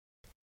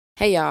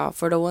Hey y'all,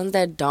 for the ones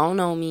that don't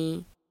know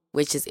me,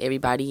 which is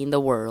everybody in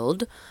the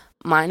world,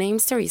 my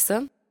name's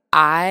Teresa.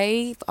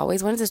 I've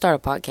always wanted to start a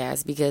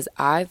podcast because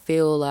I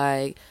feel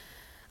like,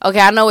 okay,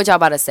 I know what y'all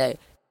about to say.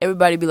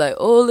 Everybody be like,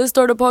 oh, let's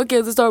start a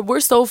podcast. We're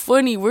so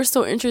funny. We're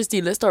so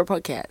interesting. Let's start a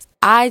podcast.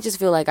 I just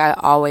feel like I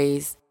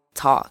always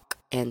talk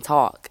and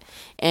talk.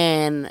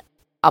 And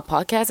a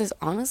podcast is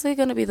honestly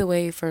going to be the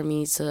way for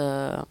me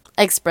to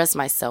express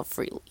myself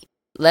freely.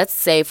 Let's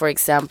say, for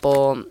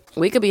example,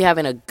 we could be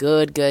having a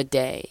good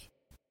day.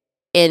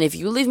 And if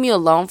you leave me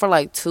alone for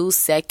like 2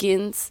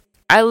 seconds,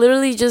 I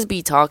literally just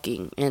be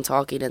talking and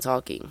talking and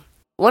talking.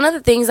 One of the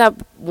things I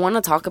want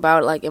to talk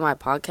about, like in my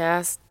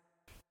podcast,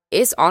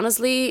 is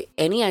honestly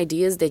any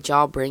ideas that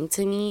y'all bring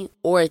to me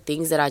or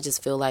things that I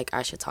just feel like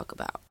I should talk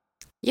about.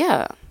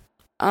 Yeah.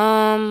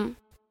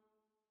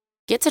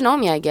 Get to know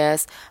me, I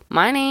guess.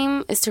 My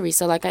name is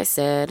Teresa, like I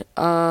said.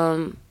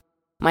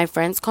 My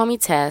friends call me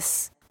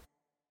Tess.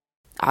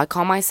 I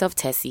call myself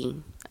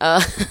Tessie.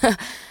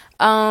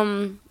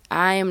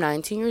 I am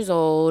 19 years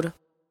old.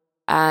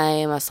 I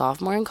am a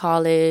sophomore in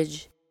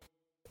college.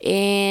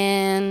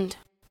 And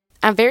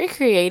I'm very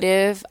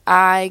creative.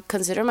 I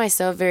consider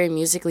myself very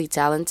musically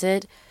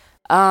talented.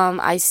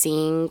 I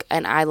sing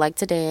and I like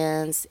to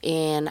dance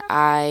and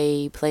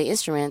I play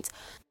instruments.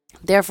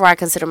 Therefore, I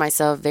consider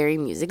myself very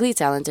musically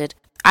talented.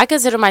 I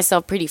consider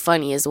myself pretty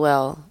funny as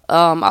well.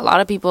 A lot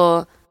of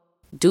people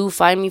do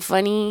find me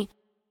funny.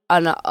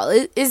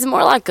 It's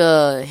more like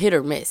a hit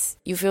or miss.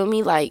 You feel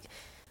me? Like,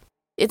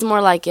 it's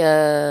more like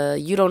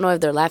you don't know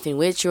if they're laughing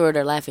with you or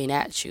they're laughing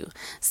at you.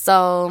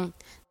 So,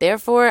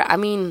 therefore, I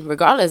mean,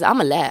 regardless,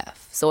 I'm a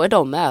laugh. So, it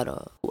don't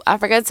matter. I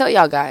forgot to tell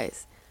y'all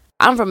guys,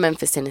 I'm from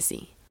Memphis,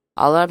 Tennessee.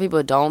 A lot of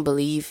people don't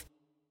believe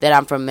that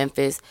I'm from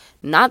Memphis.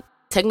 Not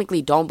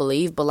technically don't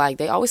believe, but like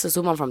they always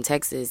assume I'm from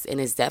Texas,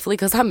 and it's definitely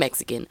because I'm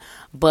Mexican.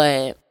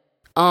 But,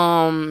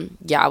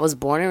 yeah, I was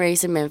born and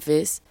raised in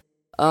Memphis.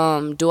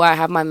 Do I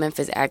have my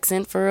Memphis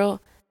accent for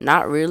real?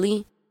 Not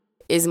really.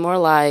 It's more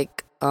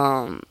like,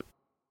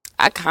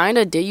 I kind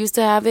of did used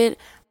to have it,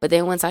 but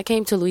then once I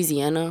came to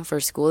Louisiana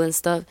for school and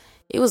stuff,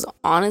 it was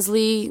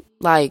honestly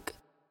like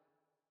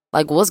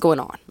what's going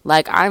on?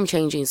 Like, I'm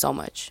changing so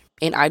much,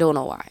 and I don't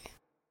know why.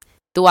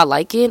 Do I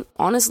like it?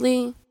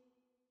 Honestly,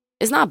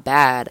 it's not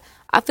bad.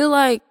 I feel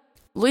like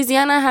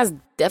Louisiana has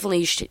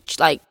definitely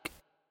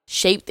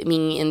shaped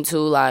me into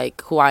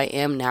like who I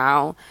am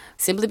now,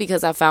 simply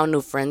because I found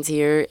new friends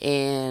here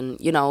and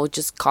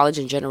just college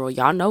in general.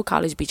 Y'all know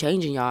college be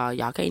changing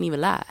y'all can't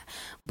even lie.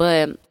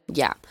 But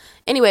yeah,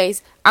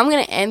 anyways, I'm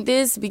gonna end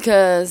this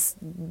because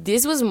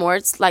this was more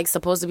like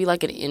supposed to be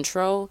like an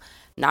intro,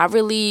 not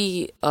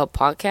really a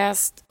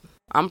podcast.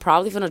 I'm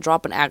probably gonna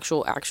drop an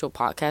actual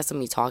podcast of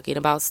me talking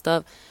about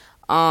stuff.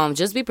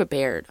 Just be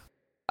prepared.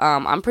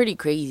 I'm pretty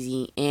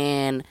crazy,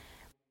 and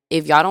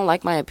if y'all don't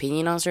like my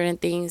opinion on certain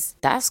things,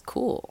 that's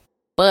cool.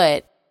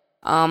 But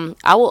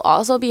I will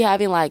also be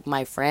having like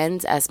my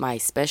friends as my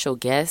special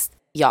guest.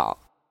 Y'all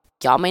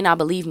may not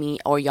believe me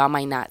or y'all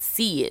might not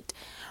see it,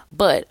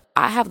 but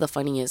I have the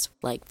funniest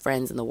like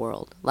friends in the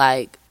world.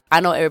 Like,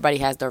 I know everybody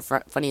has their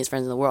funniest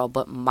friends in the world,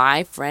 but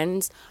my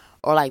friends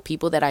or like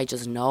people that I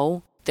just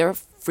know, they're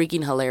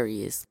freaking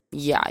hilarious.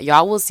 Yeah,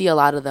 y'all will see a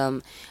lot of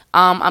them.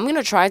 I'm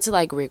gonna try to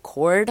like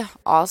record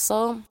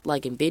also,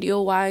 like in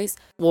video wise,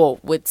 well,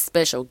 with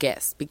special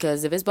guests,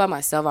 because if it's by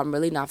myself, I'm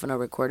really not gonna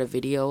record a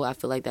video. I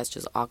feel like that's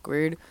just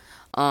awkward,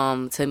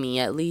 to me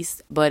at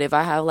least. But if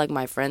I have like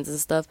my friends and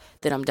stuff,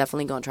 then I'm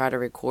definitely gonna try to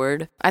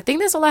record. I think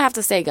that's all I have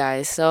to say,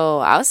 guys. So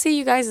I'll see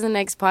you guys in the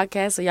next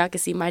podcast so y'all can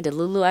see my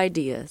Delulu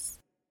ideas.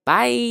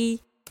 Bye.